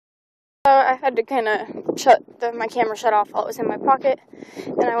I had to kind of shut my camera shut off while it was in my pocket,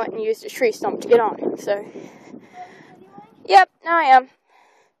 and I went and used a tree stump to get on. So, yep, now I am.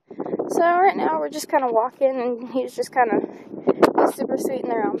 So right now we're just kind of walking, and he's just kind of super sweet in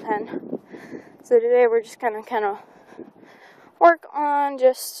the round pen. So today we're just kind of work on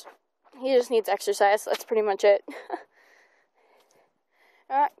he just needs exercise. That's pretty much it.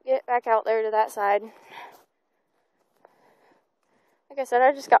 Alright, get back out there to that side. Like I said,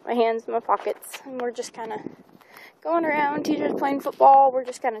 I just got my hands in my pockets, and we're just kind of going around. Teacher's playing football. We're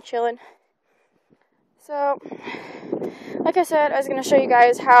just kind of chilling. So, like I said, I was going to show you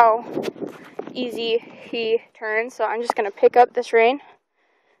guys how easy he turns. So I'm just going to pick up this rein,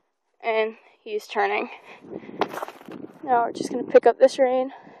 and he's turning. Now we're just going to pick up this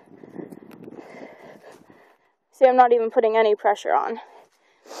rein. See, I'm not even putting any pressure on.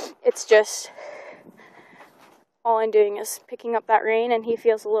 It's just, all I'm doing is picking up that rein, and he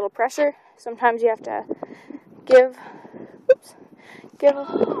feels a little pressure. Sometimes you have to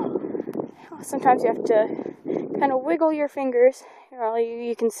sometimes you have to kind of wiggle your fingers. Well,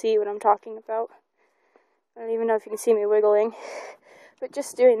 you can see what I'm talking about. I don't even know if you can see me wiggling. But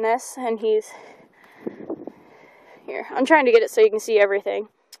just doing this, and he's here. I'm trying to get it so you can see everything.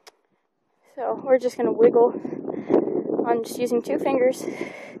 So we're just going to wiggle. I'm just using 2 fingers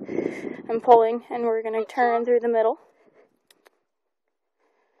and pulling, and we're going to turn through the middle.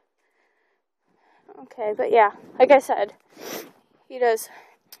 Okay, but yeah, like I said, he does.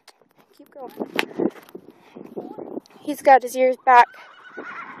 Keep going. He's got his ears back.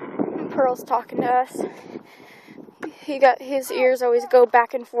 Pearl's talking to us. He got his ears always go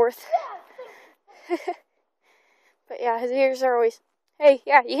back and forth. But yeah, his ears are always, hey,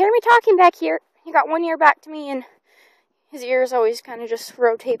 yeah, you hear me talking back here? He got one ear back to me, and his ears always kind of just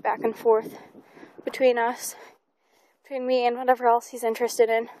rotate back and forth between us, between me and whatever else he's interested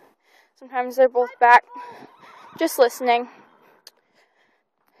in. Sometimes they're both back, just listening.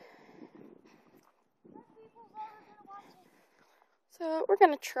 So we're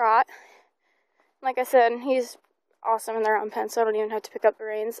going to trot. Like I said, he's awesome in the round pen, so I don't even have to pick up the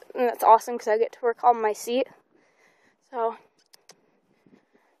reins. And that's awesome because I get to work on my seat. So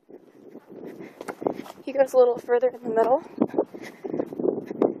he goes a little further in the middle.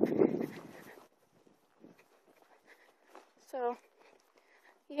 So,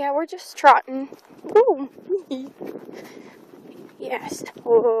 yeah, we're just trotting. Woo! Yes.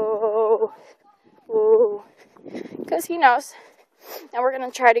 Whoa. Whoa. Because he knows. Now we're going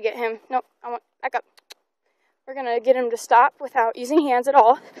to try to get him. Nope, I want back up. We're going to get him to stop without using hands at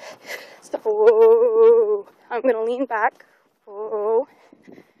all. So, whoa. I'm going to lean back. Whoa.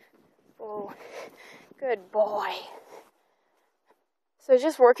 Whoa. Good boy. So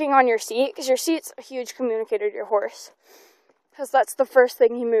just working on your seat, because your seat's a huge communicator to your horse. Because that's the first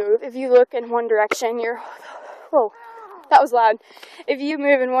thing you move. If you look in one direction, whoa, that was loud. If you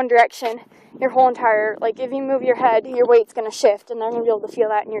move in one direction, your whole entire, if you move your head, your weight's going to shift, and they're going to be able to feel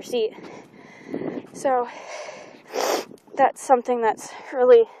that in your seat. So that's something that's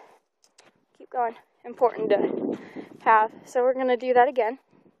really, keep going, important to have. So we're going to do that again.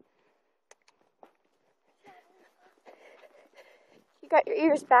 You got your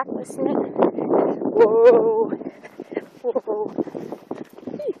ears back listening. Whoa. Whoa.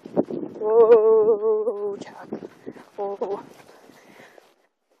 Whoa, Chuck. Whoa.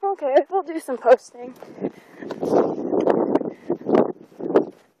 Okay, we'll do some posting.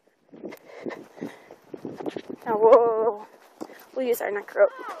 Now, whoa. We'll use our neck rope.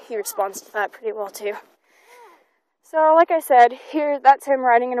 He responds to that pretty well, too. So, like I said, here, that's him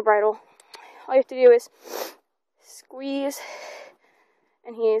riding in a bridle. All you have to do is squeeze,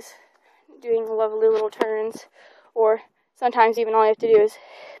 and he's doing lovely little turns, or sometimes even all you have to do is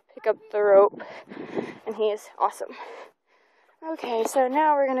pick up the rope, and he is awesome. Okay, so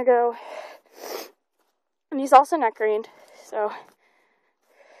now we're going to go, and he's also neck reined. So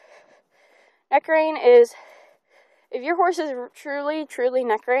neck rein is, if your horse is truly, truly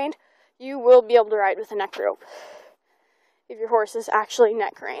neck reined, you will be able to ride with a neck rope. If your horse is actually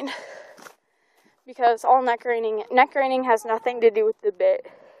neck reined. Because all neck reining has nothing to do with the bit.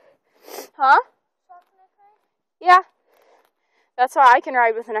 Huh? Yeah. That's why I can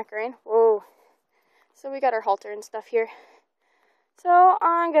ride with a neck rein. Whoa. So we got our halter and stuff here. So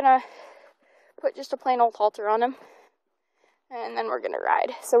I'm going to put just a plain old halter on him. And then we're going to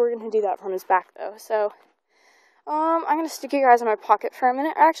ride. So we're going to do that from his back though. So I'm going to stick you guys in my pocket for a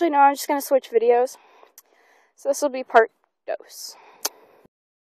minute. Actually, no, I'm just going to switch videos. So this will be part dos.